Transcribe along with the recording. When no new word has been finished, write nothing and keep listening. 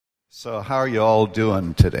So how are you all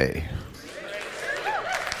doing today?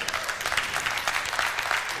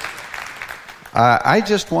 I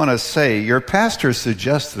just want to say, your pastor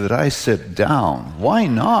suggested that I sit down. Why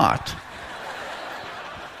not?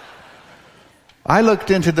 I looked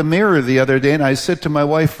into the mirror the other day and I said to my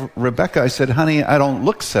wife, Rebecca, I said, honey, I don't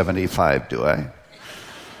look 75, do I?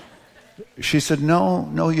 She said,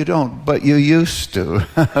 no, you don't, but you used to.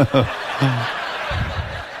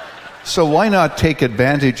 So why not take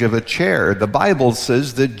advantage of a chair? The Bible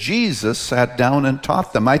says that Jesus sat down and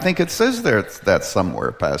taught them. I think it says there that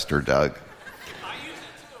somewhere, Pastor Doug. I use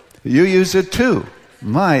it too. You use it too.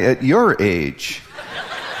 My, at your age.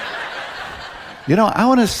 You know, I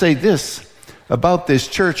want to say this about this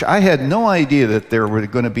church. I had no idea that there were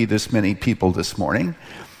going to be this many people this morning.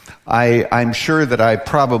 I'm sure that I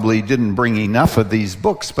probably didn't bring enough of these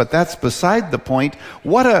books, but that's beside the point.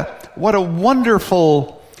 What a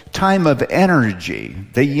wonderful time of energy,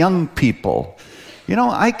 the young people. You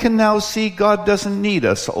know, I can now see God doesn't need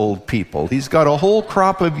us old people. He's got a whole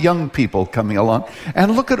crop of young people coming along.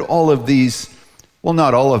 And look at all of these, well,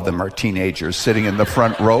 not all of them are teenagers sitting in the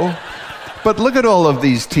front row, but look at all of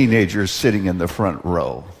these teenagers sitting in the front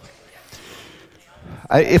row.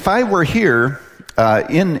 If I were here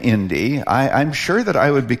in Indy, I'm sure that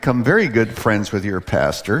I would become very good friends with your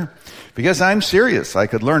pastor, because I'm serious. I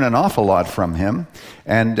could learn an awful lot from him.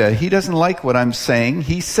 And he doesn't like what I'm saying.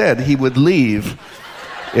 He said he would leave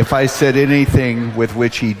if I said anything with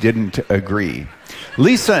which he didn't agree.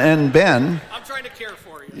 Lisa and Ben. I'm trying to care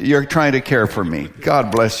for you. You're trying to care for me.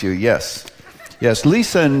 God bless you. Yes. Yes,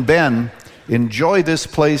 Lisa and Ben enjoy this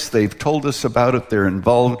place. They've told us about it. They're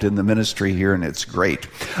involved in the ministry here, and it's great.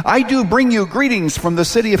 I do bring you greetings from the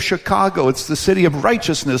city of Chicago. It's the city of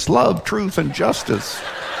righteousness, love, truth, and justice.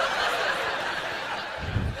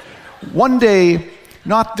 One day,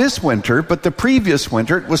 not this winter, but the previous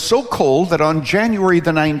winter, it was so cold that on January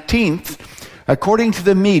the 19th, according to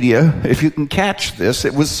the media, if you can catch this,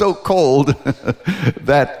 it was so cold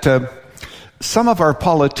that some of our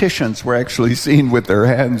politicians were actually seen with their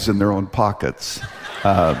hands in their own pockets.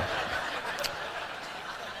 Am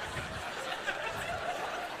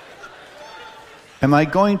I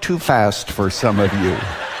going too fast for some of you?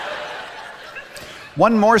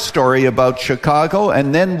 One more story about Chicago,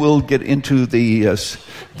 and then we'll get into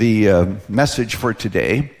the message for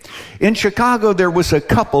today. In Chicago, there was a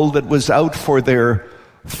couple that was out for their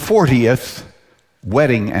 40th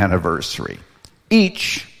wedding anniversary.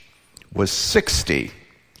 Each was 60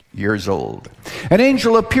 years old. An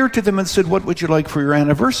angel appeared to them and said, "What would you like for your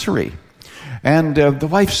anniversary?" And the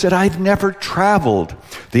wife said, "I've never traveled."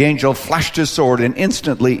 The angel flashed his sword, and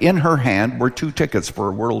instantly in her hand were 2 tickets for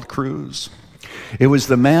a world cruise. It was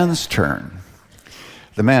the man's turn.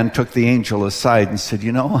 The man took the angel aside and said,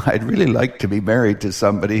 "You know, I'd really like to be married to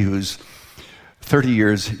somebody who's 30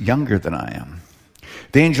 years younger than I am."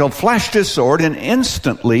 The angel flashed his sword, and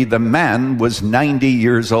instantly the man was 90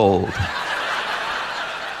 years old.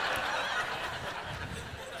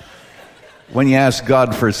 When you ask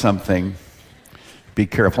God for something, be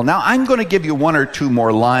careful. Now, I'm going to give you 1 or 2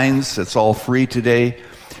 more lines. It's all free today.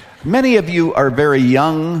 Many of you are very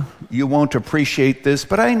young. You won't appreciate this,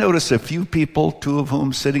 but I notice a few people, 2 of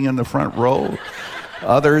whom sitting in the front row.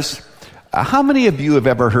 Others. How many of you have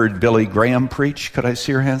ever heard Billy Graham preach? Could I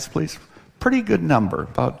see your hands, please? Pretty good number,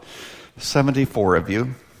 about 74 of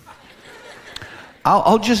you.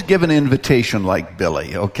 I'll just give an invitation like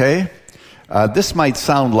Billy, okay? This might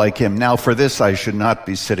sound like him. Now, for this, I should not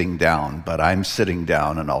be sitting down, but I'm sitting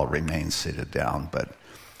down and I'll remain seated down. But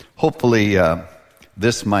hopefully,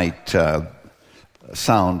 this might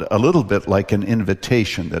sound a little bit like an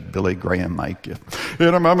invitation that Billy Graham might give.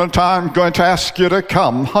 "In a moment of time, I'm going to ask you to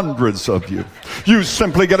come, hundreds of you. You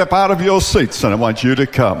simply get up out of your seats and I want you to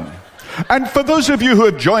come. And for those of you who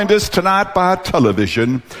have joined us tonight by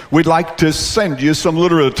television, we'd like to send you some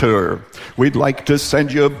literature. We'd like to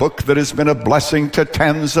send you a book that has been a blessing to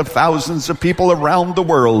tens of thousands of people around the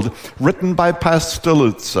world, written by Pastor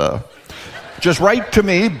Lutzer. Just write to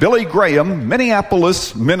me, Billy Graham,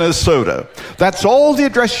 Minneapolis, Minnesota. That's all the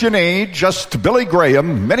address you need, just Billy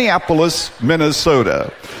Graham, Minneapolis,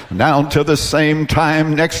 Minnesota. Now until the same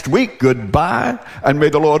time next week, goodbye, and may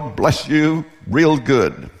the Lord bless you real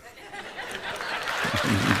good.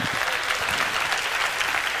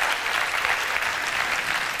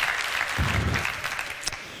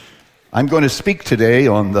 I'm going to speak today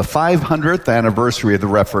on the 500th anniversary of the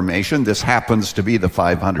Reformation. This happens to be the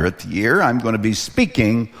 500th year. I'm going to be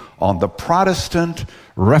speaking on the Protestant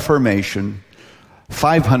Reformation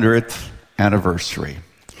 500th anniversary.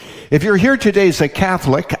 If you're here today as a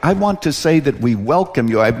Catholic, I want to say that we welcome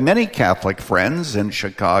you. I have many Catholic friends in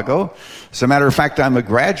Chicago. As a matter of fact, I'm a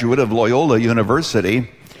graduate of Loyola University,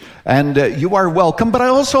 and you are welcome, but I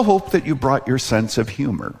also hope that you brought your sense of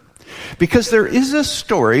humor. Because there is a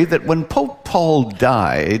story that when Pope Paul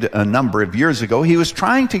died a number of years ago, he was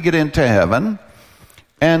trying to get into heaven,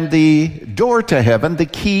 and the door to heaven, the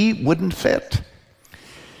key wouldn't fit.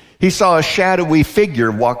 He saw a shadowy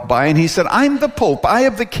figure walk by, and he said, "I'm the Pope. I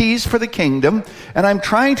have the keys for the kingdom, and I'm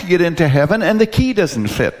trying to get into heaven, and the key doesn't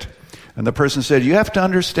fit." And the person said, "You have to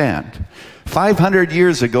understand, 500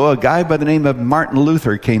 years ago, a guy by the name of Martin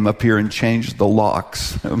Luther came up here and changed the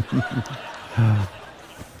locks."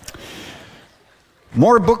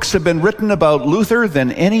 More books have been written about Luther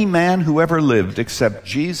than any man who ever lived except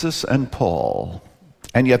Jesus and Paul.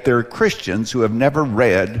 And yet there are Christians who have never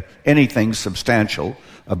read anything substantial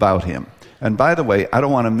about him. And by the way, I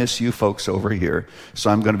don't want to miss you folks over here, so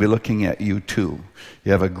I'm going to be looking at you too.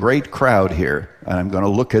 You have a great crowd here, and I'm going to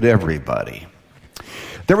look at everybody.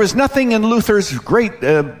 There was nothing in Luther's great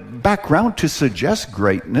background to suggest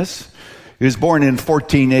greatness. He was born in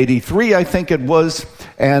 1483, I think it was,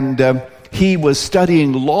 and he was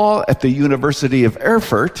studying law at the University of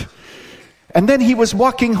Erfurt. And then he was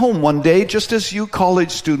walking home one day, just as you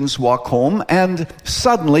college students walk home, and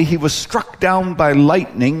suddenly he was struck down by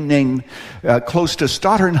lightning close to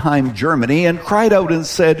Stotternheim, Germany, and cried out and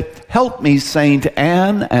said, "Help me, Saint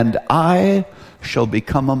Anne, and I shall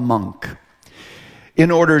become a monk."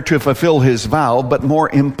 In order to fulfill his vow, but more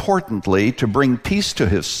importantly, to bring peace to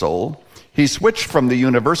his soul, he switched from the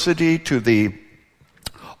university to the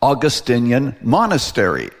Augustinian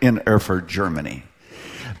monastery in Erfurt, Germany.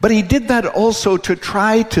 But he did that also to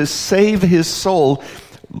try to save his soul.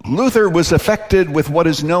 Luther was affected with what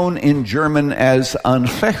is known in German as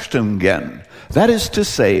Anfechtungen. That is to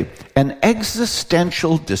say, an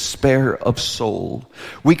existential despair of soul.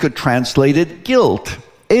 We could translate it guilt,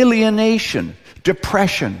 alienation,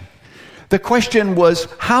 depression. The question was,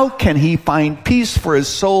 how can he find peace for his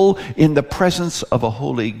soul in the presence of a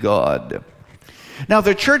holy God? Now,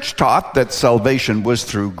 the church taught that salvation was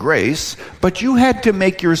through grace, but you had to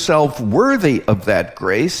make yourself worthy of that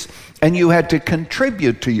grace, and you had to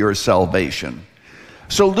contribute to your salvation.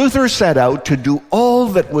 So Luther set out to do all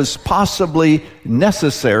that was possibly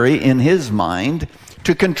necessary in his mind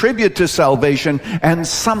to contribute to salvation and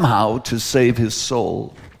somehow to save his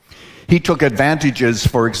soul. He took advantages,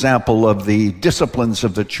 for example, of the disciplines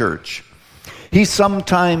of the church. He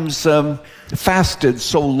sometimes fasted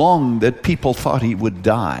so long that people thought he would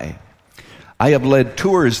die. I have led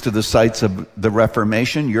tours to the sites of the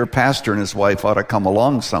Reformation. Your pastor and his wife ought to come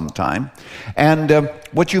along sometime. And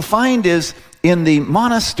what you find is in the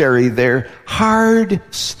monastery there, hard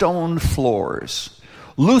stone floors.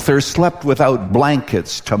 Luther slept without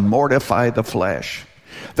blankets to mortify the flesh.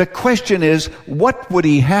 The question is, what would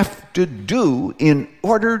he have to do in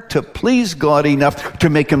order to please God enough to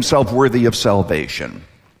make himself worthy of salvation?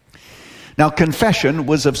 Now, confession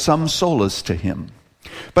was of some solace to him.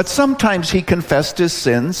 But sometimes he confessed his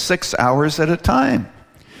sins 6 hours at a time.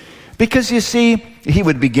 Because, you see, he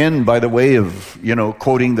would begin by the way of,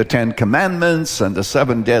 quoting the 10 Commandments and the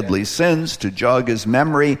 7 deadly sins to jog his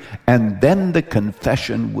memory, and then the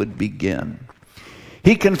confession would begin.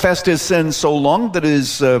 He confessed his sins so long that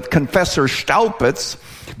his confessor Staupitz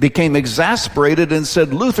became exasperated and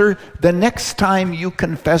said, "Luther, the next time you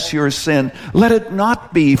confess your sin, let it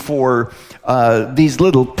not be for these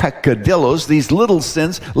little peccadillos, these little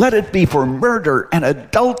sins. Let it be for murder and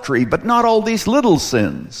adultery, but not all these little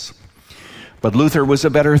sins." But Luther was a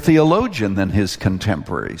better theologian than his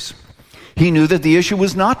contemporaries. He knew that the issue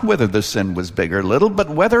was not whether the sin was big or little, but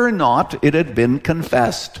whether or not it had been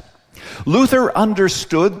confessed. Luther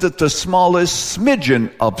understood that the smallest smidgen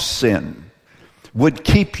of sin would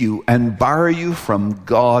keep you and bar you from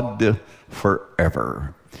God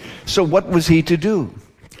forever. So what was he to do?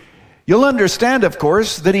 You'll understand, of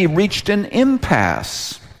course, that he reached an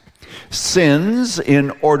impasse. Sins,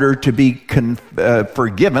 in order to be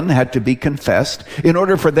forgiven, had to be confessed. In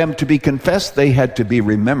order for them to be confessed, they had to be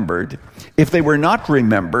remembered. If they were not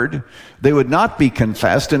remembered, they would not be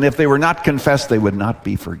confessed. And if they were not confessed, they would not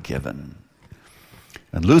be forgiven.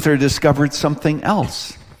 And Luther discovered something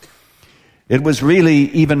else. It was really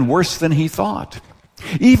even worse than he thought.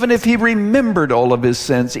 Even if he remembered all of his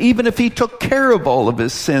sins, even if he took care of all of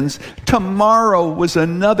his sins, tomorrow was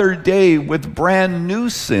another day with brand new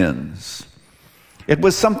sins. It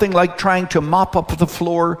was something like trying to mop up the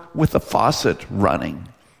floor with the faucet running.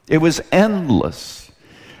 It was endless.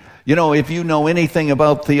 You know, if you know anything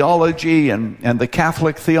about theology and the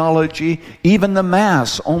Catholic theology, even the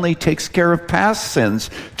Mass only takes care of past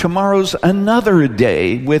sins. Tomorrow's another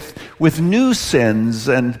day with new sins,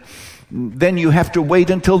 and then you have to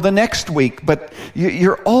wait until the next week. But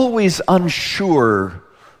you're always unsure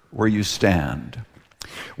where you stand.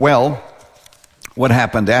 Well, what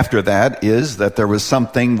happened after that is that there was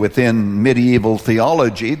something within medieval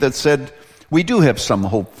theology that said, we do have some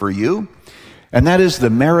hope for you. And that is the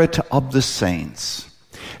merit of the saints.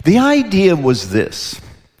 The idea was this,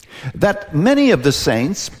 that many of the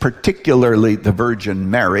saints, particularly the Virgin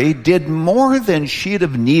Mary, did more than she'd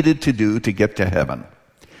have needed to do to get to heaven.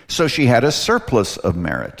 So she had a surplus of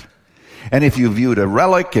merit. And if you viewed a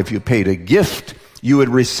relic, if you paid a gift, you would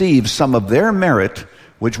receive some of their merit,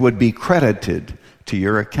 which would be credited to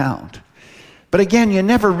your account. But again, you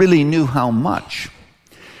never really knew how much.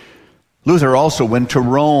 Luther also went to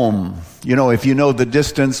Rome. You know, if you know the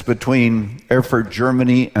distance between Erfurt,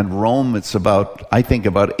 Germany and Rome, it's about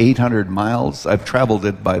 800 miles. I've traveled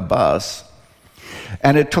it by bus.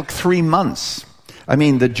 And it took 3 months. I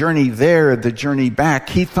mean, the journey there, the journey back,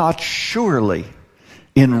 he thought, surely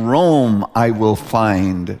in Rome I will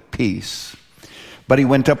find peace. But he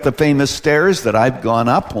went up the famous stairs that I've gone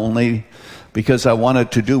up only because I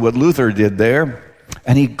wanted to do what Luther did there.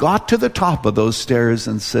 And he got to the top of those stairs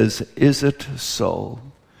and says, is it so?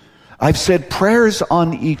 I've said prayers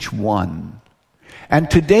on each one. And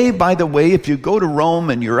today, by the way, if you go to Rome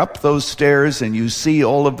and you're up those stairs and you see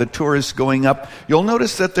all of the tourists going up, you'll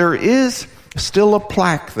notice that there is still a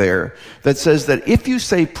plaque there that says that if you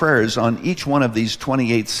say prayers on each one of these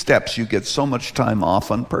 28 steps, you get so much time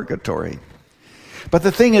off on purgatory. But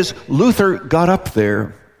the thing is, Luther got up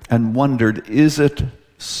there and wondered, is it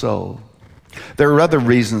so? There are other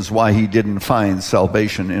reasons why he didn't find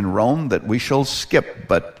salvation in Rome that we shall skip,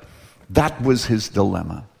 but that was his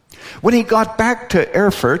dilemma. When he got back to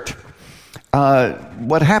Erfurt,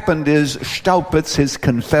 what happened is Staupitz, his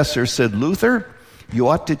confessor, said, Luther, you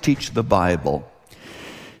ought to teach the Bible.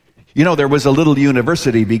 You know, there was a little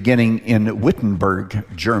university beginning in Wittenberg,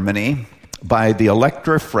 Germany, by the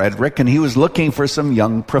Elector Frederick, and he was looking for some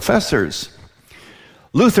young professors.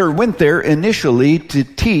 Luther went there initially to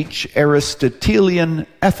teach Aristotelian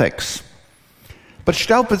ethics. But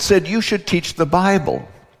Staupitz said, you should teach the Bible.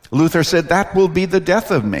 Luther said, that will be the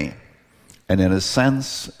death of me. And in a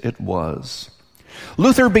sense, it was.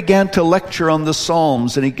 Luther began to lecture on the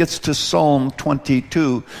Psalms, and he gets to Psalm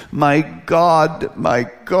 22. My God,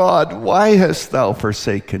 why hast thou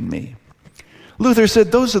forsaken me? Luther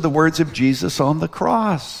said, those are the words of Jesus on the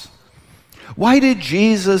cross. Why did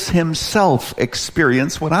Jesus himself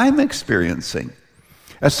experience what I'm experiencing?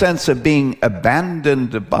 A sense of being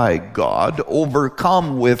abandoned by God,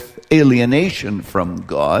 overcome with alienation from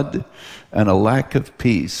God, and a lack of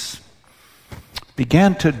peace.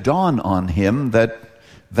 Began to dawn on him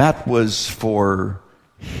that was for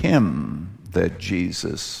him that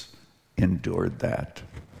Jesus endured that.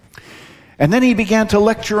 And then he began to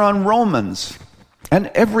lecture on Romans. And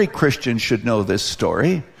every Christian should know this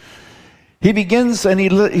story. He begins and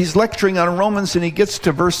he's lecturing on Romans, and he gets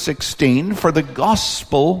to verse 16. For the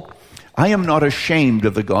gospel, I am not ashamed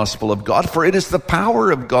of the gospel of God, for it is the power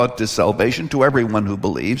of God to salvation to everyone who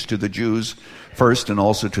believes, to the Jews first and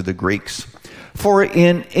also to the Greeks. For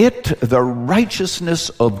in it the righteousness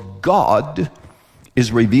of God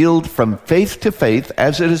is revealed from faith to faith,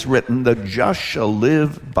 as it is written, the just shall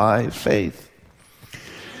live by faith.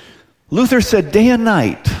 Luther said, day and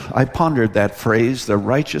night, I pondered that phrase, the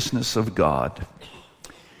righteousness of God.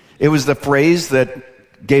 It was the phrase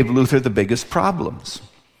that gave Luther the biggest problems.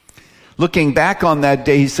 Looking back on that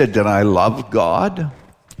day, he said, did I love God?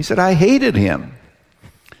 He said, I hated him.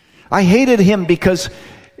 I hated him because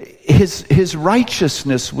his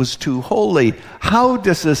righteousness was too holy. How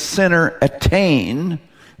does a sinner attain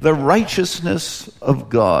the righteousness of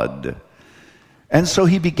God? And so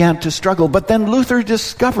he began to struggle. But then Luther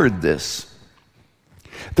discovered this.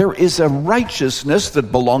 There is a righteousness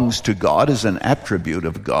that belongs to God as an attribute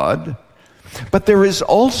of God. But there is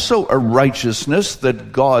also a righteousness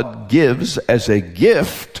that God gives as a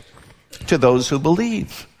gift to those who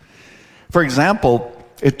believe. For example,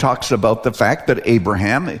 it talks about the fact that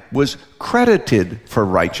Abraham was credited for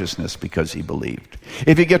righteousness because he believed.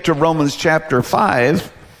 If you get to Romans chapter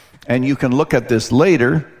 5, and you can look at this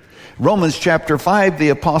later, Romans chapter 5, the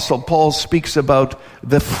Apostle Paul speaks about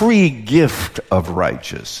the free gift of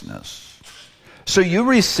righteousness. So you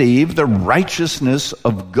receive the righteousness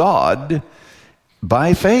of God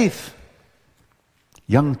by faith.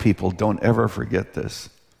 Young people, don't ever forget this.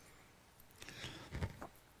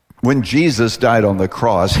 When Jesus died on the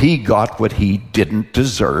cross, he got what he didn't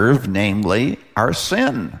deserve, namely our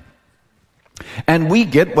sin. And we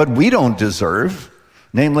get what we don't deserve,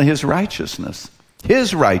 namely his righteousness.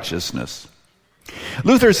 His righteousness.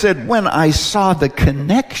 Luther said, when I saw the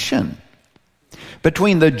connection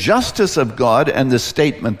between the justice of God and the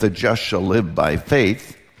statement, the just shall live by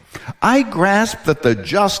faith, I grasped that the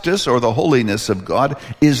justice or the holiness of God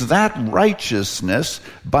is that righteousness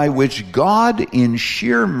by which God in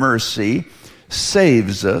sheer mercy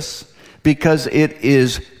saves us because it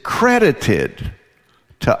is credited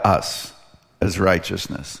to us as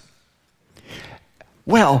righteousness.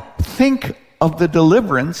 Well, think of the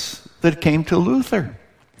deliverance that came to Luther.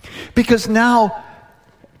 Because now,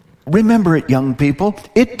 remember it, young people,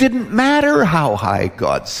 it didn't matter how high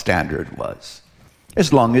God's standard was,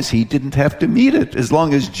 as long as he didn't have to meet it, as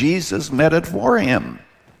long as Jesus met it for him.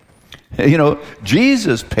 You know,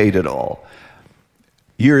 Jesus paid it all.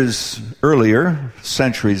 Years earlier,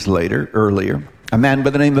 centuries earlier, a man by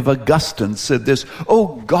the name of Augustine said this,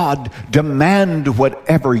 "Oh God, demand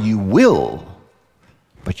whatever you will,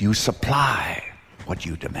 but you supply what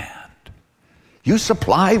you demand." You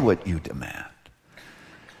supply what you demand.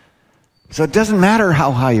 So it doesn't matter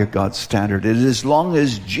how high your God's standard is, as long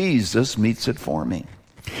as Jesus meets it for me.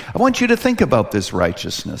 I want you to think about this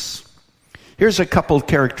righteousness. Here's a couple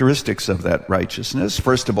characteristics of that righteousness.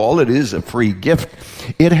 First of all, it is a free gift.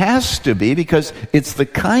 It has to be, because it's the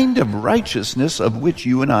kind of righteousness of which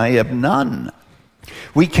you and I have none.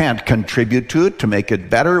 We can't contribute to it to make it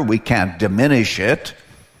better. We can't diminish it.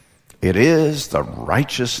 It is the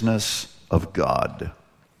righteousness of God.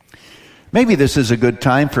 Maybe this is a good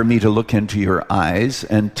time for me to look into your eyes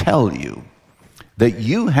and tell you that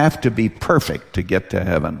you have to be perfect to get to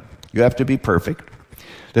heaven. You have to be perfect.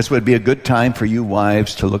 This would be a good time for you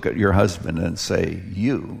wives to look at your husband and say,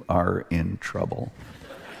 you are in trouble.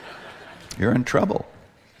 You're in trouble.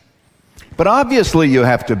 But obviously you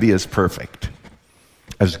have to be as perfect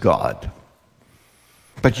as God.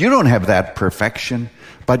 But you don't have that perfection,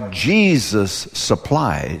 but Jesus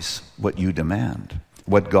supplies what you demand,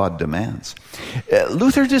 what God demands.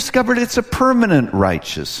 Luther discovered it's a permanent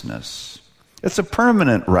righteousness. It's a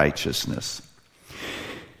permanent righteousness.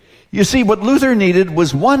 You see, what Luther needed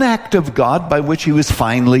was one act of God by which he was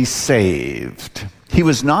finally saved. He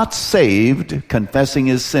was not saved confessing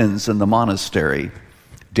his sins in the monastery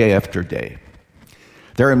day after day.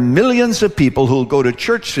 There are millions of people who will go to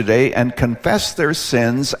church today and confess their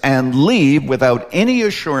sins and leave without any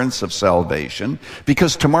assurance of salvation,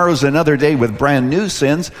 because tomorrow's another day with brand new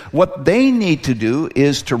sins. What they need to do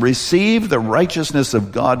is to receive the righteousness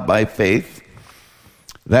of God by faith.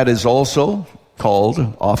 That is also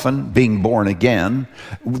called often being born again.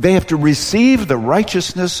 They have to receive the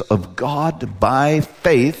righteousness of God by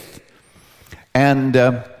faith,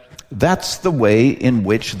 and that's the way in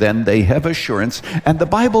which then they have assurance. And the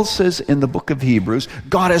Bible says in the book of Hebrews,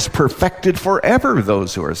 God has perfected forever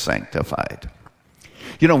those who are sanctified.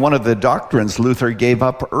 You know, one of the doctrines Luther gave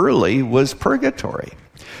up early was purgatory.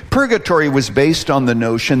 Purgatory was based on the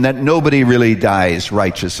notion that nobody really dies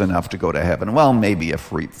righteous enough to go to heaven. Well, maybe a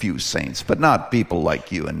few saints, but not people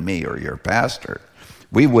like you and me or your pastor.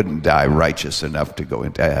 We wouldn't die righteous enough to go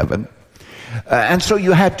into heaven. And so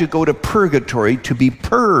you had to go to purgatory to be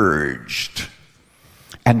purged.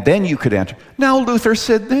 And then you could enter. Now Luther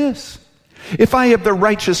said this: if I have the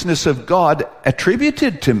righteousness of God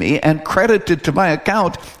attributed to me and credited to my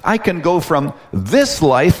account, I can go from this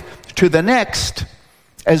life to the next,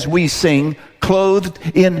 as we sing, clothed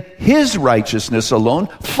in his righteousness alone,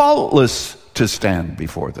 faultless to stand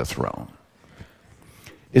before the throne.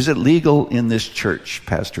 Is it legal in this church,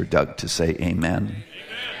 Pastor Doug, to say amen?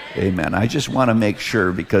 Amen. I just want to make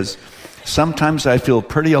sure, because sometimes I feel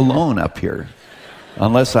pretty alone up here,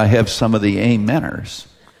 unless I have some of the ameners.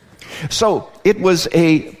 So it was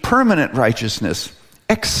a permanent righteousness,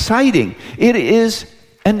 exciting. It is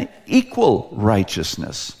an equal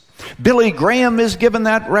righteousness. Billy Graham is given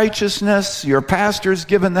that righteousness. Your pastor's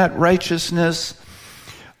given that righteousness.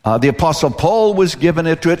 The Apostle Paul was given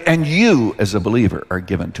it to it, and you as a believer are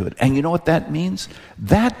given to it. And you know what that means?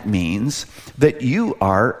 That means that you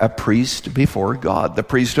are a priest before God, the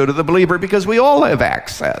priesthood of the believer, because we all have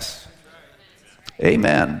access.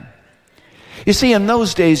 Amen. You see, in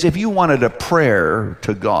those days, if you wanted a prayer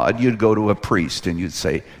to God, you'd go to a priest and you'd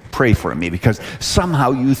say, pray for me, because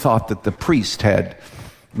somehow you thought that the priest had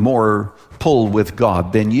more pull with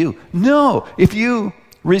God than you. No, if you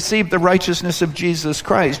receive the righteousness of Jesus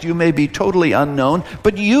Christ, you may be totally unknown,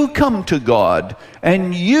 but you come to God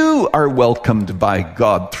and you are welcomed by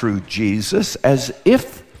God through Jesus as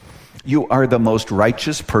if You are the most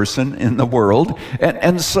righteous person in the world.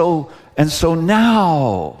 And so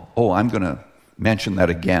now, I'm going to mention that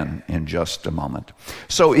again in just a moment.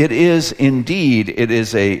 So it is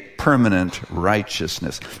a permanent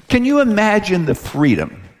righteousness. Can you imagine the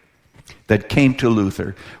freedom that came to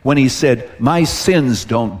Luther when he said, my sins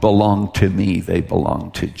don't belong to me, they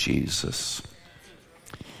belong to Jesus?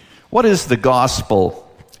 What is the gospel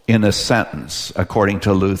in a sentence, according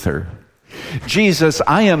to Luther? Jesus,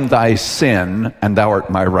 I am thy sin, and thou art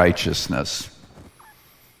my righteousness.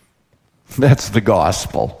 That's the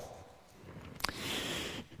gospel.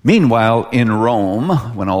 Meanwhile, in Rome,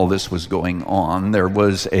 when all this was going on, there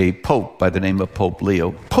was a pope by the name of Pope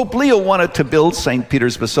Leo. Pope Leo wanted to build St.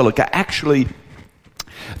 Peter's Basilica. Actually,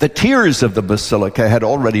 the tiers of the basilica had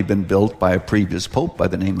already been built by a previous pope by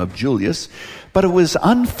the name of Julius, but it was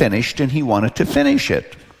unfinished and he wanted to finish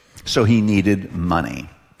it. So he needed money.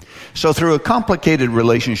 So through a complicated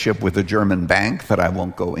relationship with a German bank that I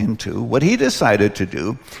won't go into, what he decided to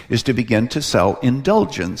do is to begin to sell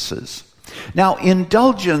indulgences. Now,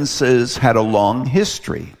 indulgences had a long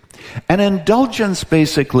history. An indulgence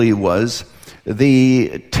basically was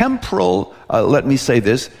the temporal,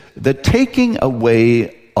 the taking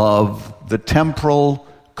away of the temporal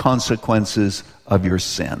consequences of your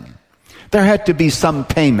sin. There had to be some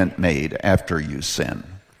payment made after you sin.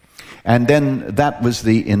 And then that was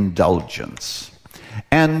the indulgence.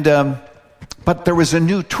 But there was a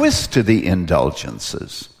new twist to the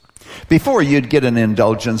indulgences. Before, you'd get an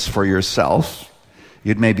indulgence for yourself.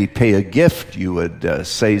 You'd maybe pay a gift. You would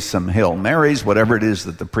say some Hail Marys, whatever it is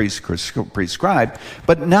that the priest prescribed.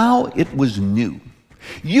 But now it was new.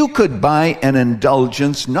 You could buy an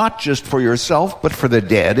indulgence not just for yourself, but for the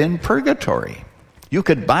dead in purgatory. You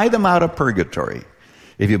could buy them out of purgatory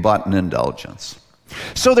if you bought an indulgence.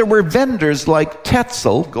 So there were vendors like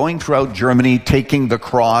Tetzel going throughout Germany, taking the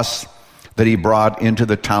cross that he brought into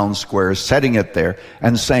the town square, setting it there,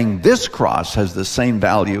 and saying, this cross has the same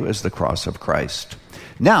value as the cross of Christ.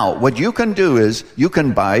 Now, what you can do is, you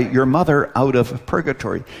can buy your mother out of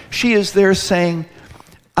purgatory. She is there saying,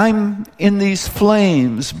 I'm in these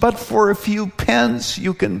flames, but for a few pence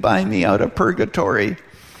you can buy me out of purgatory.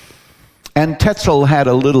 And Tetzel had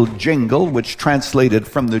a little jingle, which translated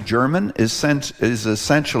from the German is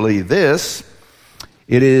essentially this.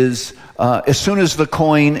 It is, as soon as the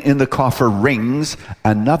coin in the coffer rings,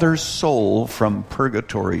 another soul from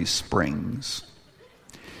purgatory springs.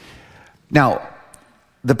 Now,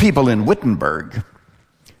 the people in Wittenberg,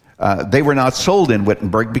 they were not sold in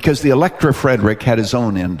Wittenberg because the Elector Frederick had his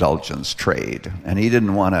own indulgence trade, and he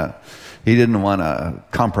didn't want to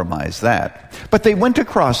compromise that. But they went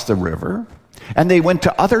across the river, and they went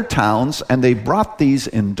to other towns, and they brought these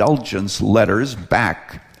indulgence letters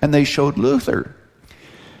back, and they showed Luther.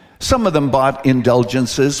 Some of them bought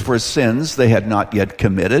indulgences for sins they had not yet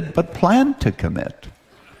committed, but planned to commit.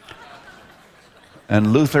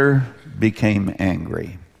 And Luther became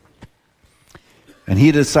angry. And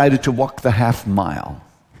he decided to walk the half mile.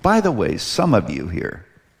 By the way, some of you here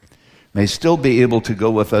may still be able to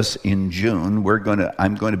go with us in June.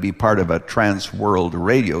 I'm going to be part of a trans-world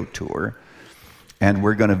radio tour, and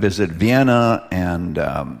we're going to visit Vienna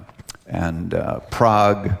and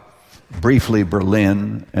Prague, briefly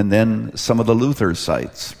Berlin, and then some of the Luther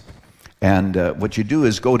sites. And what you do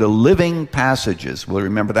is go to Living Passages. Well,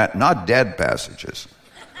 remember that, not Dead Passages.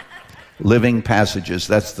 Living Passages,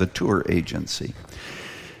 that's the tour agency.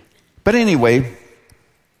 But anyway,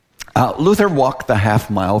 Luther walked the half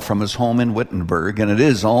mile from his home in Wittenberg, and it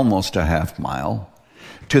is almost a half mile,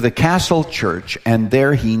 to the Castle Church, and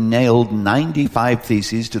there he nailed 95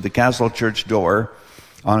 theses to the Castle Church door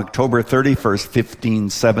on October 31st,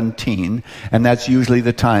 1517, and that's usually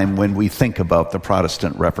the time when we think about the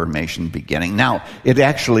Protestant Reformation beginning. Now, it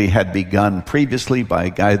actually had begun previously by a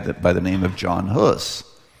guy by the name of John Hus.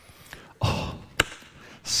 Oh,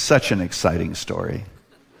 such an exciting story.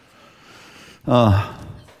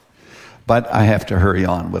 But I have to hurry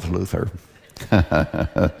on with Luther.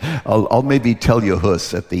 I'll maybe tell you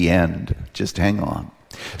Hus at the end. Just hang on.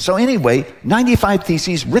 So anyway, 95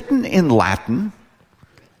 theses written in Latin,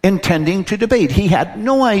 intending to debate. He had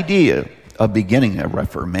no idea of beginning a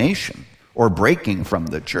Reformation or breaking from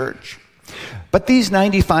the church. But these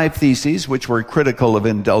 95 theses, which were critical of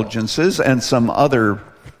indulgences and some other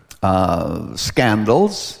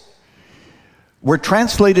scandals, were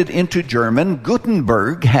translated into German.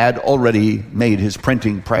 Gutenberg had already made his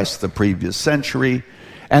printing press the previous century,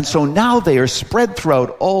 and so now they are spread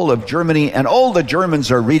throughout all of Germany, and all the Germans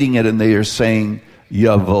are reading it and they are saying,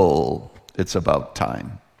 Jawohl, it's about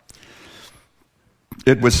time.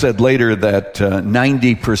 It was said later that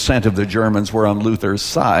 90% of the Germans were on Luther's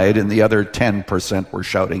side and the other 10% were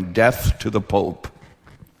shouting, "Death to the Pope."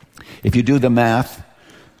 If you do the math,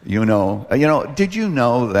 you know, did you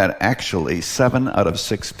know that actually 7 out of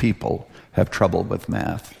 6 people have trouble with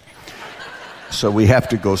math? So we have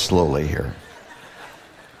to go slowly here.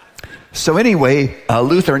 So anyway,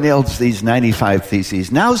 Luther nails these 95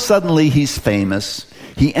 theses. Now suddenly he's famous.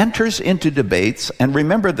 He enters into debates, and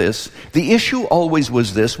remember this, the issue always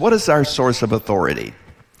was this: what is our source of authority?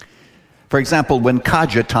 For example, when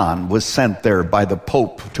Cajetan was sent there by the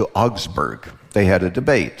Pope to Augsburg, they had a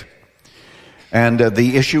debate. And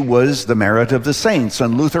the issue was the merit of the saints.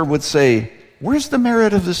 And Luther would say, where's the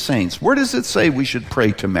merit of the saints? Where does it say we should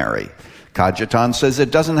pray to Mary? Cajetan says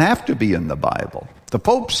it doesn't have to be in the Bible. The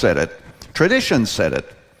Pope said it. Tradition said it.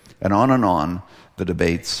 And on the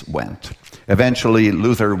debates went. Eventually,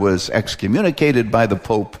 Luther was excommunicated by the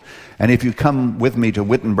Pope. And if you come with me to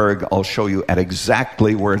Wittenberg, I'll show you at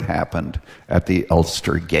exactly where it happened, at the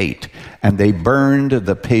Ulster Gate. And they burned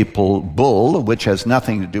the papal bull, which has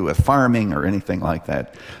nothing to do with farming or anything like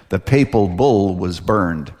that. The papal bull was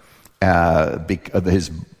burned,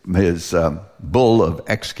 his bull of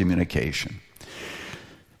excommunication.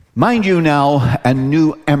 Mind you now, a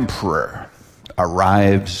new emperor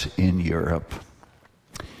arrives in Europe.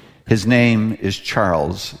 His name is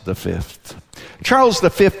Charles V. Charles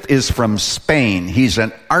V is from Spain. He's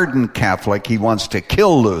an ardent Catholic. He wants to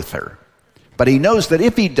kill Luther. But he knows that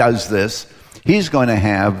if he does this, he's going to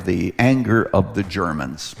have the anger of the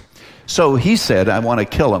Germans. So he said, I want to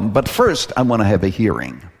kill him, but first I want to have a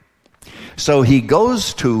hearing. So he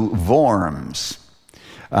goes to Worms.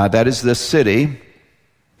 That is the city.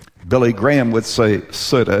 Billy Graham would say,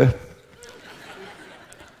 city.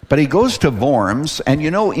 But he goes to Worms, and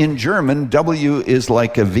in German, W is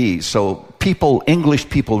like a V. So English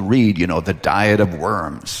people read, the diet of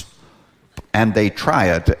worms. And they try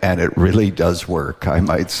it, and it really does work, I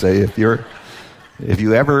might say. If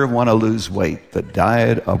you ever want to lose weight, the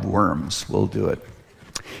diet of worms will do it.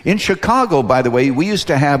 In Chicago, by the way, we used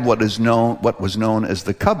to have what was known as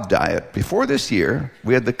the Cub diet. Before this year,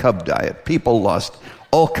 we had the Cub diet. People lost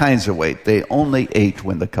all kinds of weight. They only ate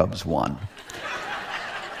when the Cubs won.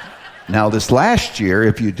 Now, this last year,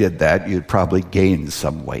 if you did that, you'd probably gain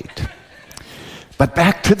some weight. But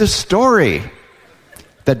back to the story.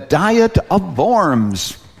 The diet of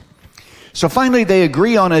worms. So finally, they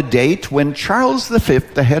agree on a date when Charles V,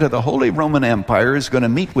 the head of the Holy Roman Empire, is going to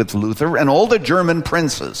meet with Luther and all the German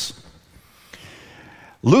princes.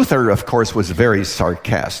 Luther, of course, was very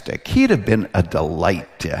sarcastic. He'd have been a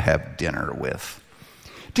delight to have dinner with.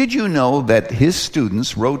 Did you know that his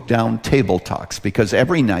students wrote down table talks? Because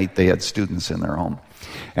every night they had students in their home.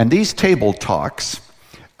 And these table talks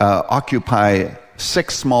occupy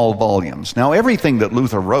 6 small volumes. Now, everything that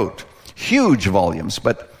Luther wrote, huge volumes,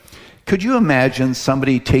 but could you imagine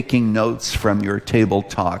somebody taking notes from your table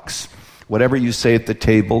talks, whatever you say at the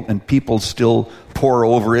table, and people still pore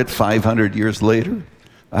over it 500 years later?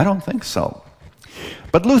 I don't think so.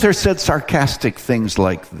 But Luther said sarcastic things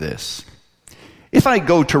like this. If I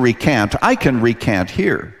go to recant, I can recant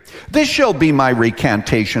here. This shall be my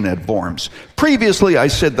recantation at Worms. Previously I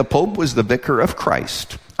said the Pope was the vicar of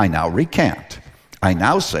Christ. I now recant. I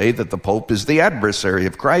now say that the Pope is the adversary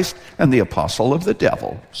of Christ and the apostle of the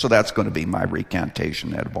devil. So that's going to be my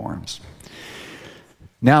recantation at Worms.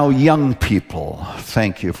 Now, young people,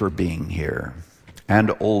 thank you for being here.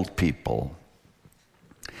 And old people.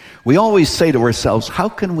 We always say to ourselves, how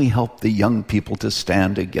can we help the young people to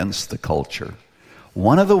stand against the culture?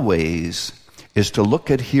 One of the ways is to look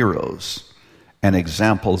at heroes and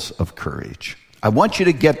examples of courage. I want you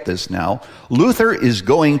to get this now. Luther is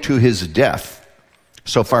going to his death,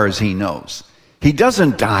 so far as he knows. He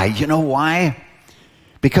doesn't die. You know why?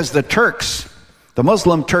 Because the Turks, the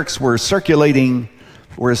Muslim Turks, were circling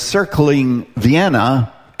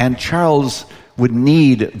Vienna, and Charles would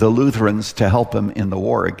need the Lutherans to help him in the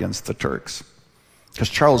war against the Turks. Because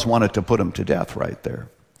Charles wanted to put him to death right there.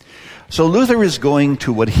 So Luther is going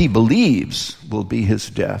to what he believes will be his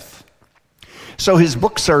death. So his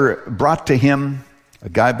books are brought to him, a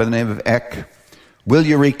guy by the name of Eck. Will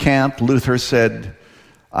you recant? Luther said,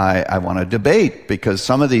 I want to debate, because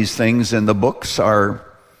some of these things in the books are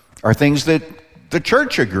things that the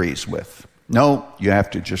church agrees with. No, you have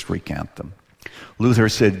to just recant them. Luther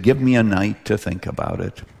said, give me a night to think about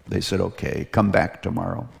it. They said, okay, come back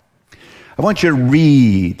tomorrow. I want you to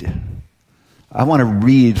read. I want to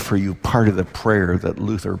read for you part of the prayer that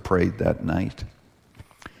Luther prayed that night.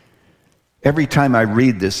 Every time I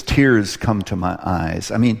read this, tears come to my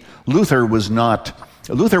eyes. I mean, Luther was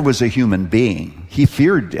a human being. He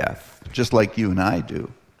feared death. just like you and I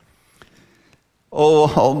do.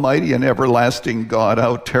 Oh, almighty and everlasting God,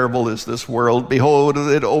 how terrible is this world. Behold,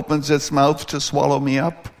 it opens its mouth to swallow me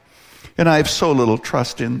up, and I have so little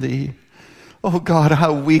trust in thee. Oh God,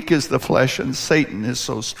 how weak is the flesh, and Satan is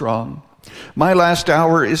so strong. My last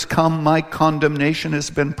hour is come, my condemnation has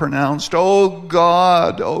been pronounced. Oh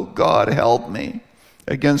God, help me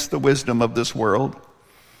against the wisdom of this world.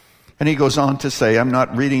 And he goes on to say, I'm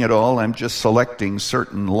not reading it all, I'm just selecting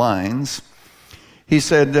certain lines. He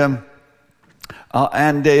said,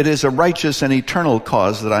 and it is a righteous and eternal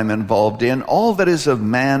cause that I'm involved in. All that is of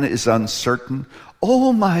man is uncertain.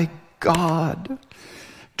 Oh my God,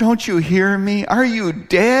 don't you hear me? Are you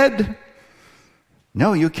dead?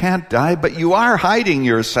 No, you can't die, but you are hiding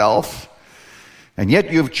yourself. And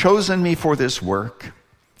yet you've chosen me for this work.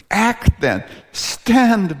 Act then,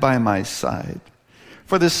 stand by my side.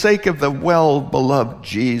 For the sake of the well-beloved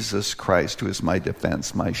Jesus Christ, who is my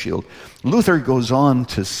defense, my shield. Luther goes on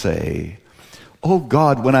to say, oh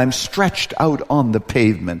God, when I'm stretched out on the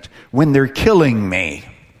pavement, when they're killing me,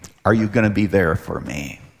 are you going to be there for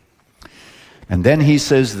me? And then he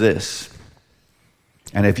says this,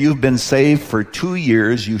 and if you've been saved for 2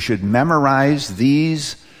 years, you should memorize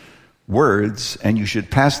these words and you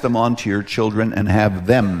should pass them on to your children and have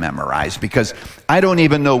them memorized, because I don't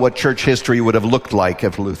even know what church history would have looked like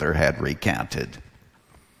if Luther had recanted.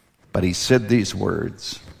 But he said these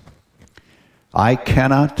words, I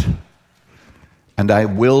cannot and I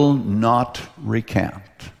will not recant.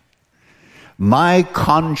 My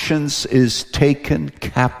conscience is taken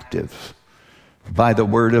captive by the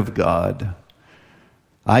word of God.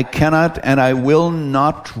 I cannot and I will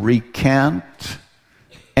not recant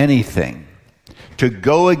anything. To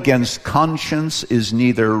go against conscience is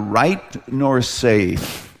neither right nor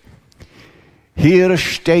safe. Hier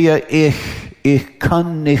stehe ich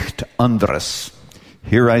kann nicht anderes.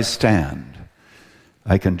 Here I stand.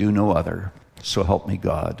 I can do no other. So help me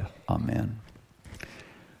God. Amen.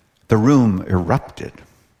 The room erupted.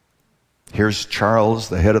 Here's Charles,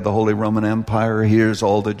 the head of the Holy Roman Empire. Here's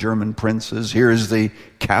all the German princes. Here's the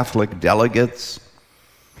Catholic delegates.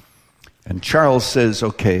 And Charles says,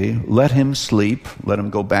 okay, let him sleep. Let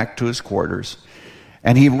him go back to his quarters.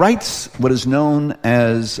 And he writes what is known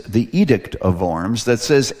as the Edict of Worms that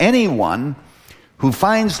says anyone who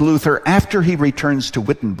finds Luther after he returns to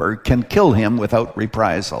Wittenberg can kill him without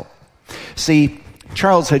reprisal. See,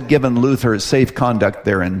 Charles had given Luther safe conduct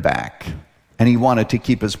there and back, and he wanted to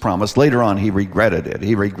keep his promise. Later on, he regretted it.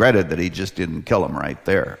 He regretted that he just didn't kill him right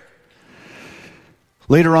there.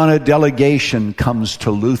 Later on, a delegation comes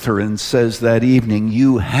to Luther and says that evening,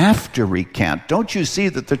 you have to recant. Don't you see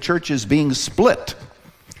that the church is being split?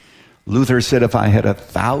 Luther said, if I had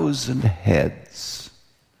 1,000 heads,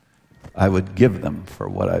 I would give them for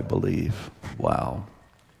what I believe. Wow.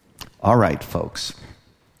 All right, folks.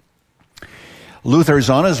 Luther's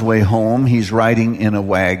on his way home. He's riding in a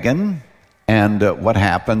wagon. And what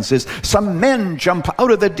happens is some men jump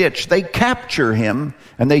out of the ditch. They capture him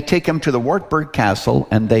and they take him to the Wartburg Castle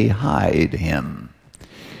and they hide him.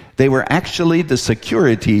 They were actually the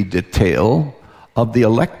security detail of the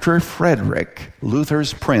Elector Frederick,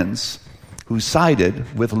 Luther's prince, who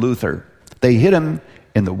sided with Luther. They hid him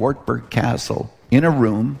in the Wartburg Castle in a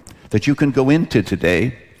room that you can go into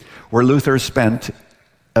today, where Luther spent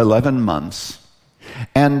 11 months.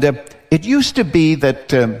 And it used to be that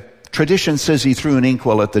tradition says he threw an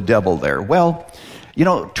inkwell at the devil there. Well, you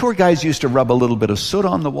know, tour guides used to rub a little bit of soot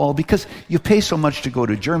on the wall because you pay so much to go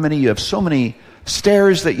to Germany. You have so many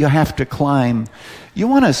stairs that you have to climb. You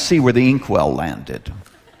want to see where the inkwell landed.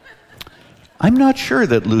 I'm not sure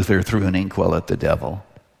that Luther threw an inkwell at the devil.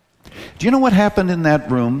 Do you know what happened in that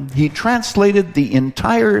room? He translated the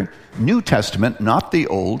entire New Testament, not the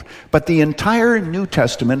Old, but the entire New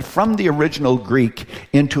Testament from the original Greek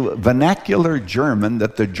into vernacular German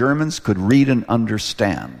that the Germans could read and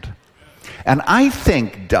understand. And I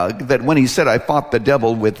think, Doug, that when he said, I fought the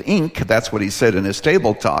devil with ink, that's what he said in his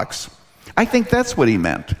table talks. I think that's what he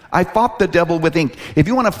meant. I fought the devil with ink. If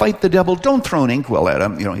you want to fight the devil, don't throw an inkwell at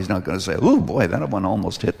him. You know, he's not going to say, oh boy, that one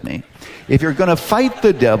almost hit me. If you're going to fight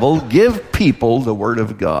the devil, give people the word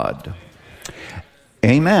of God.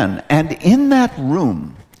 Amen. And in that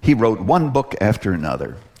room, he wrote one book after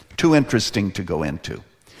another. Too interesting to go into.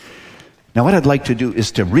 Now, what I'd like to do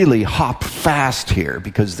is to really hop fast here,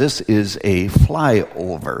 because this is a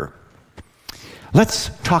flyover. Let's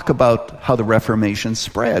talk about how the Reformation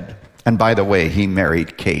spread. And by the way, he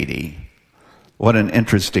married Katie. What an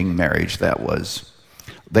interesting marriage that was.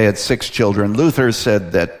 They had 6 children. Luther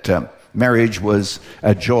said that marriage was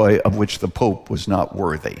a joy of which the Pope was not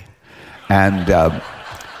worthy. And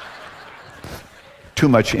too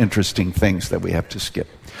much interesting things that we have to skip.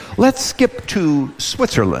 Let's skip to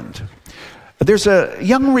Switzerland. There's a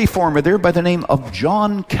young reformer there by the name of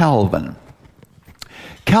John Calvin.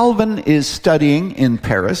 Calvin is studying in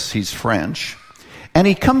Paris. He's French. And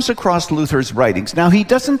he comes across Luther's writings. Now, he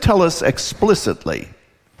doesn't tell us explicitly.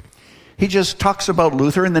 He just talks about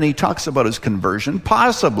Luther, and then he talks about his conversion.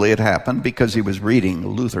 Possibly it happened because he was reading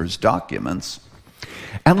Luther's documents.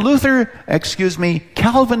 And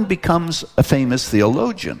Calvin becomes a famous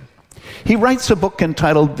theologian. He writes a book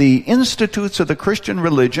entitled The Institutes of the Christian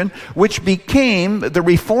Religion, which became the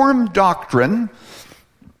Reformed doctrine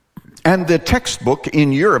and the textbook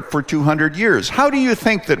in Europe for 200 years. How do you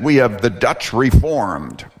think that we have the Dutch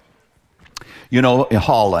Reformed? You know,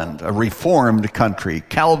 Holland, a Reformed country,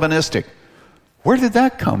 Calvinistic. Where did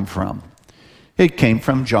that come from? It came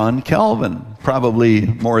from John Calvin, probably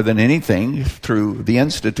more than anything through the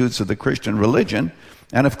Institutes of the Christian Religion,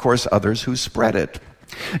 and of course others who spread it.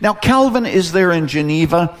 Now, Calvin is there in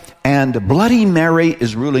Geneva, and Bloody Mary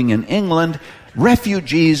is ruling in England.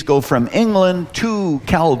 Refugees go from England to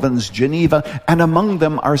Calvin's Geneva, and among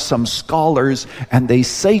them are some scholars, and they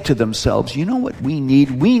say to themselves, you know what we need?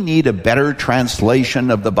 We need a better translation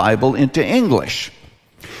of the Bible into English.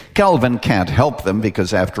 Calvin can't help them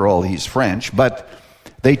because, after all, he's French, but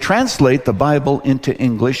they translate the Bible into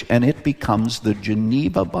English, and it becomes the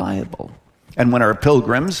Geneva Bible. And when our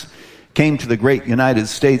pilgrims came to the great United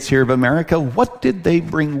States here of America, what did they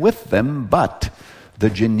bring with them but the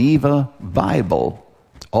Geneva Bible?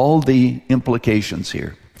 All the implications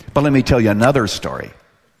here. But let me tell you another story.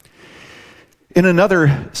 In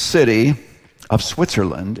another city of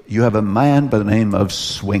Switzerland, you have a man by the name of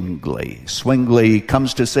Zwingli. Zwingli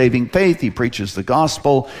comes to saving faith. He preaches the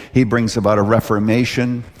gospel. He brings about a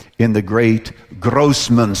reformation in the great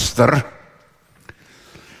Grossmünster.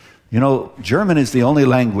 You know, German is the only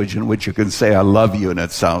language in which you can say, I love you, and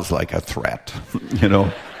it sounds like a threat. You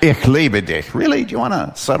know, ich liebe dich. Really? Do you want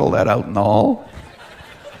to settle that out in the hall?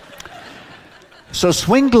 So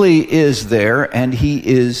Zwingli is there, and he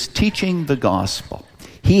is teaching the gospel.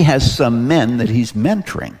 He has some men that he's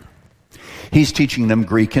mentoring. He's teaching them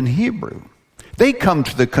Greek and Hebrew. They come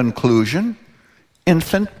to the conclusion,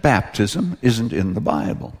 infant baptism isn't in the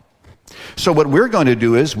Bible. So what we're going to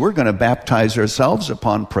do is we're going to baptize ourselves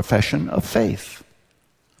upon profession of faith.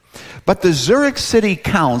 But the Zurich City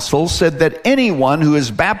Council said that anyone who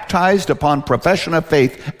is baptized upon profession of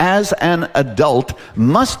faith as an adult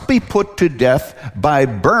must be put to death by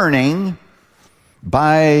burning,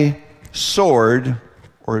 by sword,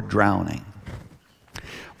 or drowning.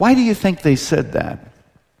 Why do you think they said that?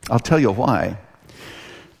 I'll tell you why.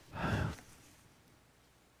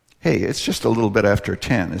 Hey, it's just a little bit after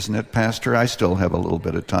 10, isn't it, Pastor? I still have a little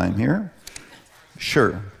bit of time here.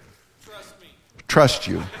 Sure. Trust me. Trust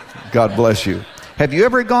you. God bless you. Have you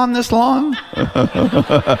ever gone this long?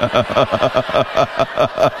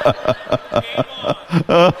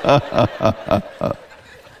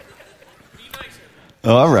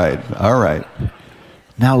 All right.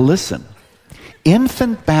 Now listen.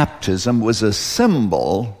 Infant baptism was a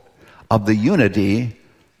symbol of the unity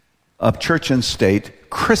of church and state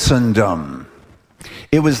Christendom.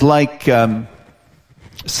 It was like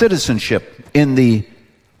citizenship in the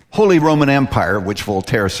Holy Roman Empire, which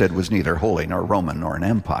Voltaire said was neither holy nor Roman nor an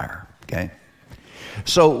empire. Okay?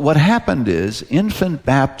 So what happened is infant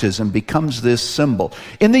baptism becomes this symbol.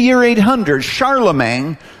 In the year 800,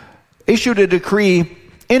 Charlemagne issued a decree: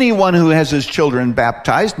 anyone who has his children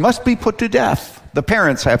baptized must be put to death. The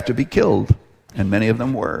parents have to be killed. And many of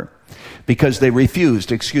them were. Because they refused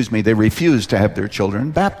to have their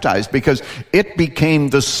children baptized. Because it became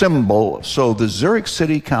the symbol. So the Zurich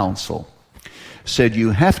City Council said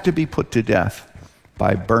you have to be put to death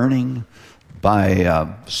by burning,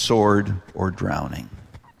 by sword, or drowning.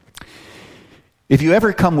 If you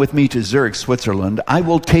ever come with me to Zurich, Switzerland, I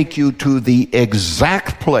will take you to the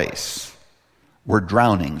exact place where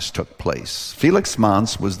drownings took place. Felix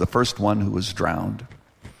Manz was the first one who was drowned.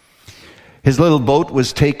 His little boat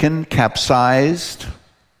was taken, capsized.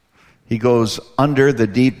 He goes under the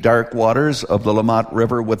deep, dark waters of the Lamont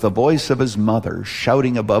River with the voice of his mother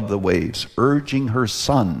shouting above the waves, urging her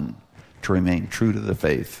son to remain true to the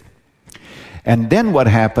faith. And then what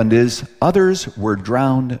happened is others were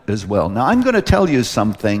drowned as well. Now, I'm going to tell you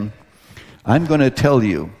something.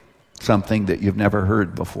 That you've never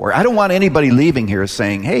heard before. I don't want anybody leaving here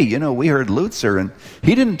saying, hey, we heard Lutzer and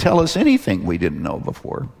he didn't tell us anything we didn't know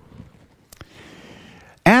before.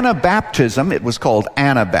 Anabaptism, it was called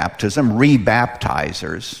Anabaptism,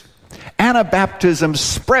 rebaptizers. Anabaptism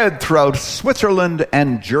spread throughout Switzerland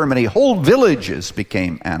and Germany. Whole villages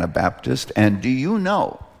became Anabaptist. And do you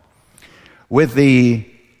know, with the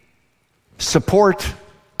support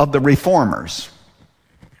of the reformers.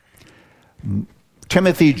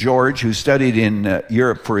 Timothy George, who studied in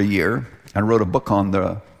Europe for a year and wrote a book on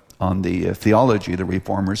the theology of the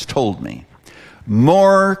reformers, told me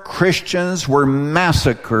more Christians were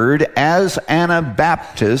massacred as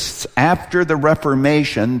Anabaptists after the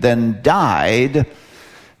Reformation than died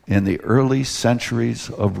in the early centuries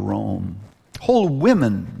of Rome. Whole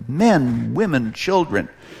women, men, women, children,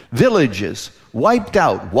 villages wiped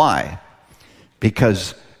out. Why?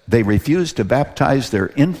 Because they refused to baptize their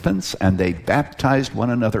infants, and they baptized one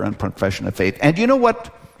another on profession of faith. And you know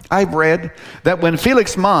what I've read? That when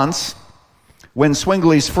Felix Manz, when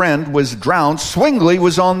Zwingli's friend was drowned, Zwingli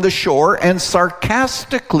was on the shore and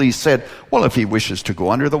sarcastically said, well, if he wishes to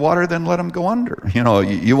go under the water, then let him go under.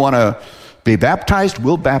 You want to be baptized?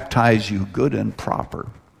 We'll baptize you good and proper.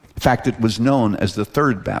 In fact, it was known as the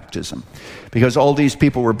third baptism, because all these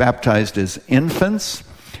people were baptized as infants,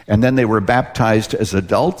 and then they were baptized as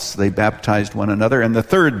adults. They baptized one another, and the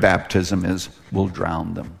third baptism is, we'll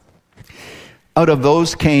drown them. Out of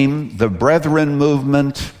those came the Brethren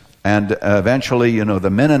movement, and eventually,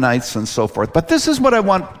 the Mennonites and so forth. But this is what I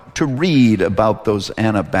want to read about those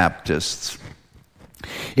Anabaptists.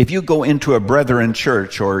 If you go into a Brethren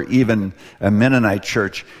church or even a Mennonite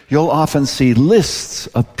church, you'll often see lists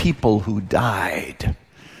of people who died.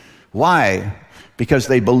 Why? Because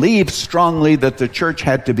they believed strongly that the church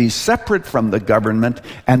had to be separate from the government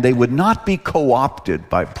and they would not be co-opted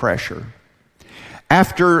by pressure.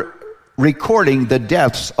 After recording the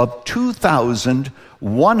deaths of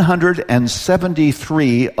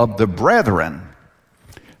 2,173 of the brethren,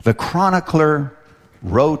 the chronicler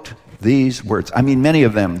wrote these words. Many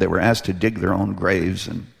of them, they were asked to dig their own graves,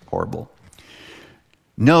 and horrible.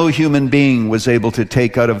 No human being was able to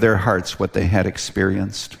take out of their hearts what they had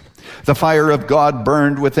experienced. The fire of God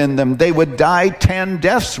burned within them. They would die 10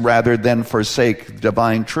 deaths rather than forsake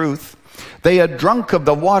divine truth. They had drunk of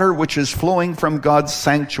the water which is flowing from God's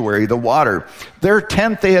sanctuary, the water. Their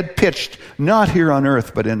tent they had pitched, not here on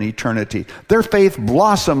earth, but in eternity. Their faith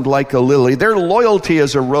blossomed like a lily. Their loyalty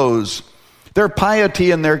as a rose. Their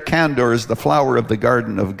piety and their candor is the flower of the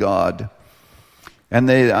garden of God. And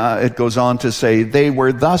it goes on to say, they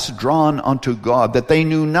were thus drawn unto God, that they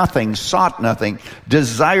knew nothing, sought nothing,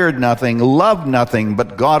 desired nothing, loved nothing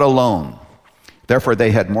but God alone. Therefore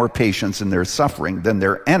they had more patience in their suffering than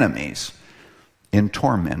their enemies in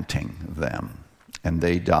tormenting them. And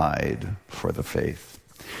they died for the faith.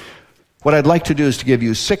 What I'd like to do is to give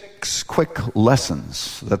you 6 quick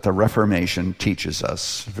lessons that the Reformation teaches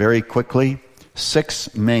us. Very quickly,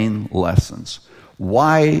 6 main lessons.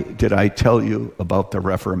 Why did I tell you about the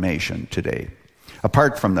Reformation today?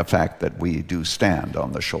 Apart from the fact that we do stand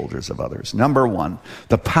on the shoulders of others. Number 1,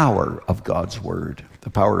 the power of God's Word.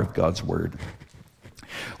 The power of God's Word.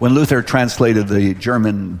 When Luther translated the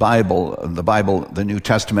German Bible, the New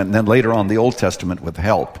Testament, and then later on the Old Testament with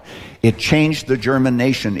help, it changed the German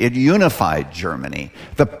nation. It unified Germany.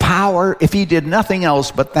 The power, if he did nothing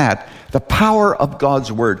else but that, the power of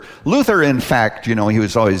God's Word. Luther, in fact, he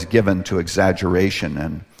was always given to exaggeration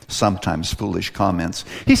and sometimes foolish comments.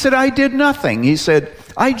 He said, I did nothing. He said,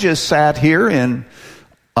 I just sat here in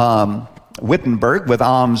Wittenberg with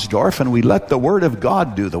Amsdorf, and we let the Word of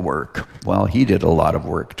God do the work. Well, he did a lot of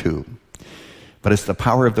work too. But it's the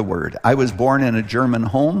power of the Word. I was born in a German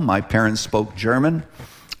home. My parents spoke German,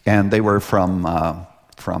 and they were from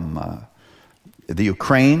the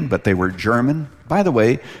Ukraine, but they were German. By the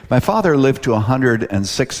way, my father lived to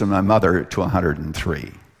 106 and my mother to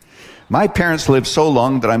 103. My parents lived so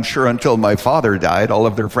long that I'm sure until my father died, all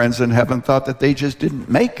of their friends in heaven thought that they just didn't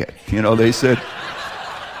make it. They said,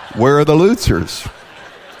 where are the Lutzers?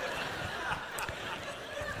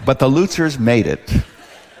 But the Lutzers made it.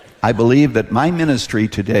 I believe that my ministry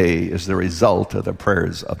today is the result of the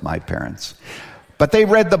prayers of my parents. But they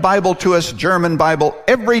read the Bible to us, German Bible,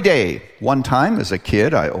 every day. One time as a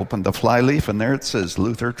kid, I opened the flyleaf and there it says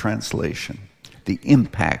Luther translation. The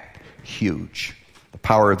impact, huge. The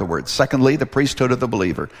power of the Word. Secondly, the priesthood of the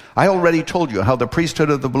believer. I already told you how the priesthood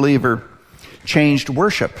of the believer changed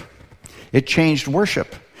worship. It changed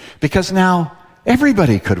worship. Because now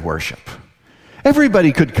everybody could worship.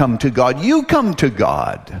 Everybody could come to God. You come to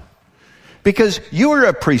God. Because you are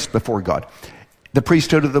a priest before God. The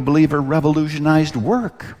priesthood of the believer revolutionized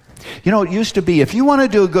work. It used to be, if you want to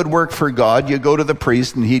do a good work for God, you go to the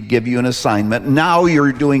priest and he'd give you an assignment. Now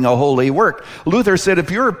you're doing a holy work. Luther said,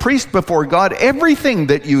 if you're a priest before God, everything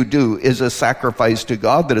that you do is a sacrifice to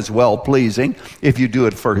God that is well-pleasing if you do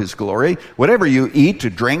it for His glory. Whatever you eat,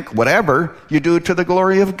 drink, whatever, you do it to the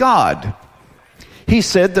glory of God. He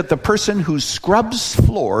said that the person who scrubs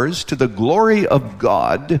floors to the glory of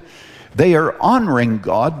God, they are honoring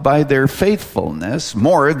God by their faithfulness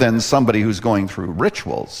more than somebody who's going through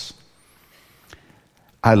rituals.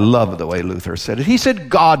 I love the way Luther said it. He said,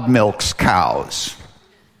 God milks cows,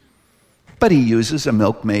 but he uses a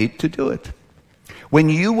milkmaid to do it. When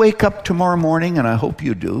you wake up tomorrow morning, and I hope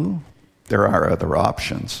you do, there are other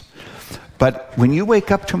options. But when you wake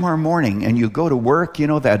up tomorrow morning and you go to work, you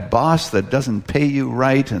know, that boss that doesn't pay you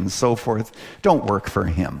right and so forth, don't work for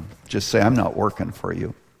him. Just say, I'm not working for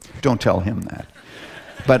you. Don't tell him that.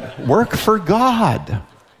 But work for God.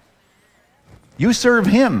 You serve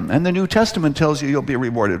him, and the New Testament tells you you'll be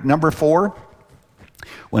rewarded. Number 4,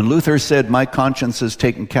 when Luther said, my conscience is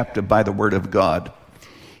taken captive by the word of God,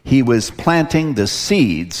 he was planting the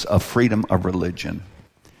seeds of freedom of religion.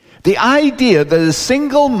 The idea that a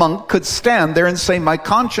single monk could stand there and say, my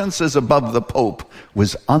conscience is above the Pope,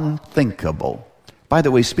 was unthinkable. By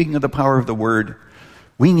the way, speaking of the power of the word,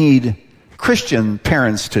 we need Christian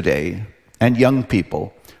parents today and young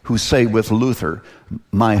people who say with Luther,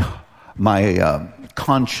 my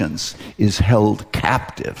conscience is held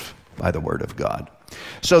captive by the word of God.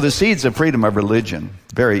 So the seeds of freedom of religion,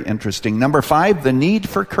 very interesting. Number 5, the need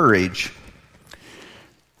for courage.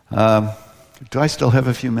 Do I still have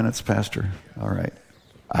a few minutes, Pastor? All right.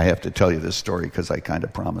 I have to tell you this story because I kind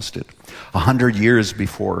of promised it. 100 years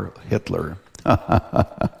before Hitler.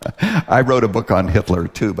 I wrote a book on Hitler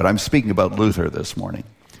too, but I'm speaking about Luther this morning.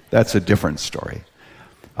 That's a different story.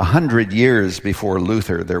 100 years before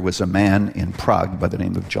Luther, there was a man in Prague by the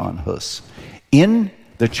name of John Hus. In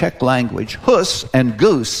the Czech language, Hus and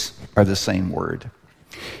goose are the same word.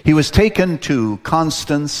 He was taken to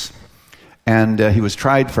Constance, and he was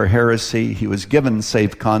tried for heresy. He was given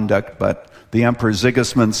safe conduct, but the Emperor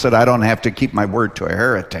Sigismund said, I don't have to keep my word to a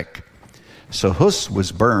heretic. So Hus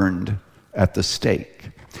was burned at the stake.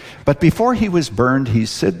 But before he was burned, he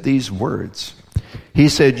said these words. He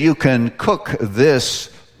said, you can cook this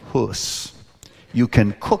Hus. You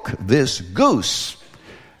can cook this goose.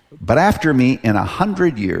 But after me, in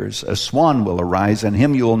 100 years, a swan will arise, and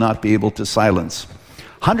him you will not be able to silence.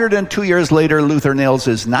 102 years later, Luther nails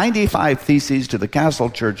his 95 Theses to the castle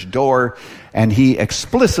church door, and he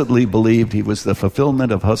explicitly believed he was the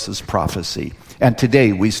fulfillment of Huss's prophecy. And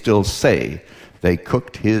today we still say they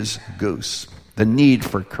cooked his goose. The need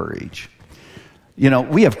for courage. You know,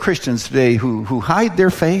 we have Christians today who hide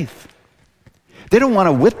their faith. They don't want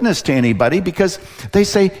to witness to anybody because they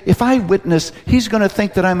say, if I witness, he's going to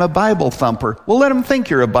think that I'm a Bible thumper. Well, let him think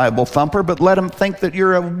you're a Bible thumper, but let him think that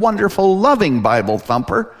you're a wonderful, loving Bible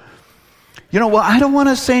thumper. You know, well, I don't want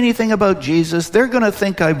to say anything about Jesus. They're going to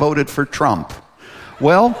think I voted for Trump.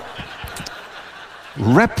 Well,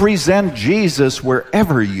 represent Jesus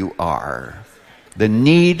wherever you are. The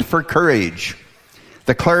need for courage.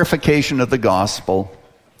 The clarification of the gospel.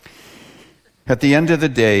 At the end of the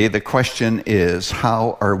day, the question is,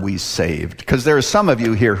 how are we saved? Because there are some of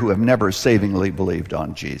you here who have never savingly believed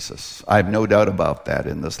on Jesus. I have no doubt about that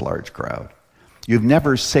in this large crowd. You've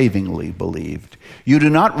never savingly believed. You do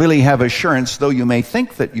not really have assurance, though you may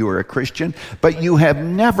think that you are a Christian, but you have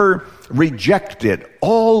never rejected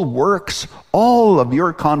all works, all of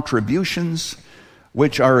your contributions,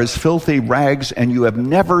 which are as filthy rags, and you have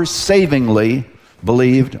never savingly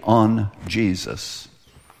believed on Jesus.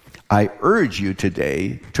 I urge you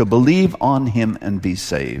today to believe on him and be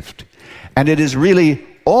saved. And it is really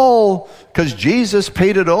all because Jesus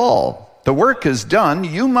paid it all. The work is done.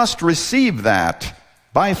 You must receive that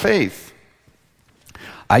by faith.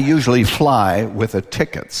 I usually fly with a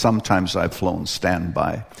ticket. Sometimes I've flown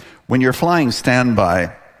standby. When you're flying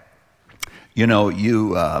standby, you know,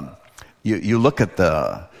 you look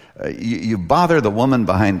at you bother the woman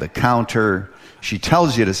behind the counter. She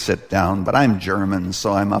tells you to sit down, but I'm German,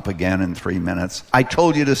 so I'm up again in 3 minutes. I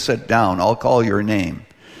told you to sit down. I'll call your name.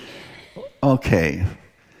 Okay,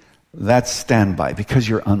 that's standby because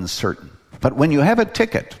you're uncertain. But when you have a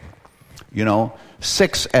ticket, you know,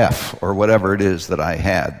 6F or whatever it is that I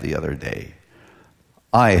had the other day,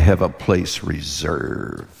 I have a place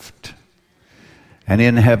reserved. And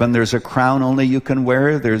in heaven, there's a crown only you can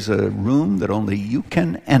wear. There's a room that only you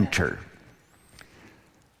can enter.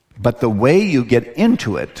 But the way you get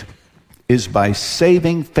into it is by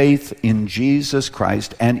saving faith in Jesus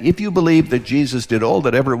Christ. And if you believe that Jesus did all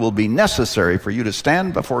that ever will be necessary for you to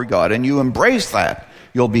stand before God, and you embrace that,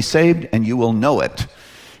 you'll be saved and you will know it.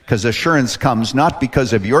 Because assurance comes not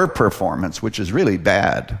because of your performance, which is really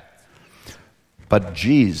bad, but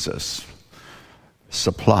Jesus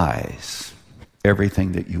supplies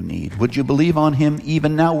everything that you need. Would you believe on him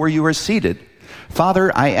even now where you are seated?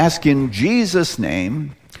 Father, I ask in Jesus'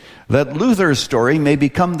 name that Luther's story may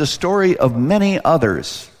become the story of many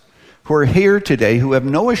others who are here today who have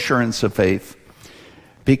no assurance of faith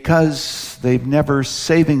because they've never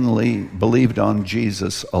savingly believed on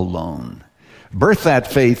Jesus alone. Birth that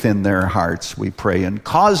faith in their hearts, we pray, and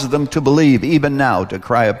cause them to believe even now, to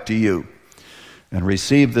cry up to you and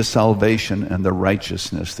receive the salvation and the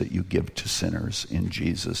righteousness that you give to sinners. In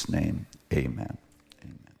Jesus' name, amen.